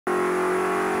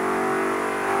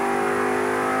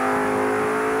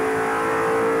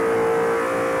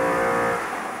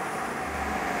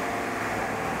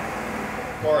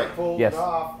pulled Yes. it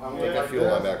off. I went like fuel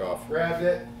line this, back off. grabbed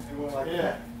it, and went like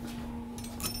that.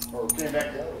 Or came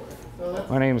back the other way. So that's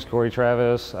My name is Cory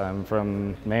Travis. I'm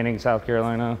from Manning, South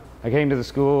Carolina. I came to the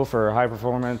school for high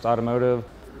performance automotive.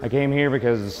 I came here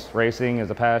because racing is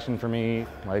a passion for me.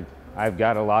 Like, I've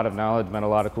got a lot of knowledge, met a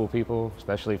lot of cool people,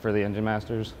 especially for the Engine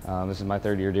Masters. This is my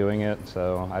third year doing it,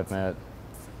 so I've met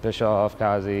Bischoff,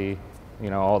 Kazi, you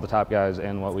know, all the top guys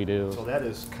in what we do. So that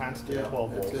is constant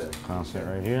 12 volts. Constant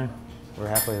right here. We're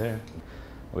halfway there.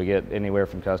 We get anywhere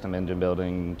from custom engine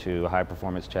building to high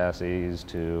performance chassis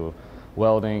to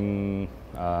welding,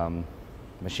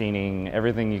 machining,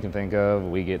 everything you can think of,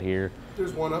 we get here.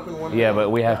 There's one up and one down. Yeah,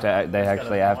 but we have to, they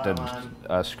actually have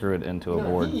to screw it into a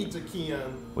board. He needs a key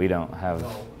on. We don't have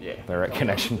the right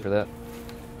connection for that.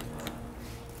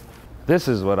 This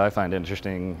is what I find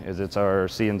interesting, is it's our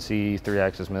CNC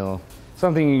 3-axis mill.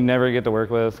 Something you never get to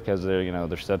work with because they're, you know,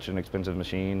 they're such an expensive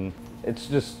machine. It's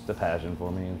just a passion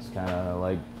for me. It's kind of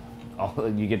like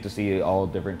you get to see all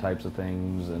different types of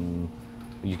things, and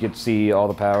you get to see all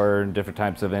the power and different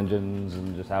types of engines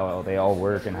and just how they all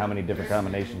work and how many different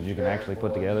combinations you can actually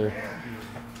put together.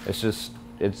 It's just,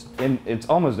 it's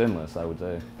almost endless, I would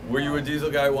say. Were you a diesel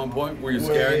guy at one point? Were you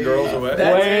scaring girls away?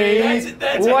 Wait,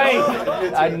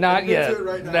 not yet.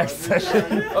 Right now. Next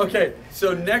session. Okay,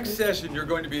 so next session you're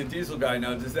going to be a diesel guy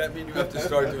now. Does that mean you have to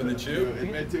start doing the tube?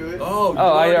 Admit to it. Oh,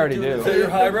 I already do. Is that your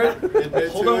hybrid? Admit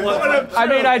Hold to on, it. what? I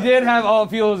mean, I did have all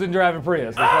fuels and drive a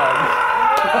Prius. That's fine.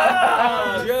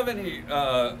 Do you have any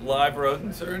live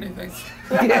rodents or anything?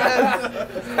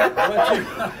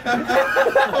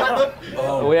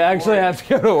 We actually have to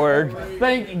go to work.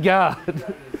 Thank God.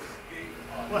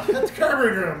 Well, that's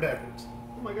carburetor on backwards.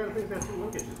 Oh my God, I think that's what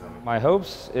look at you coming. My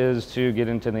hopes is to get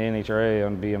into the NHRA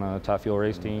and be on a top fuel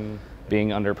race team.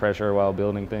 Being under pressure while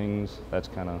building things, that's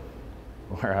kind of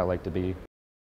where I like to be.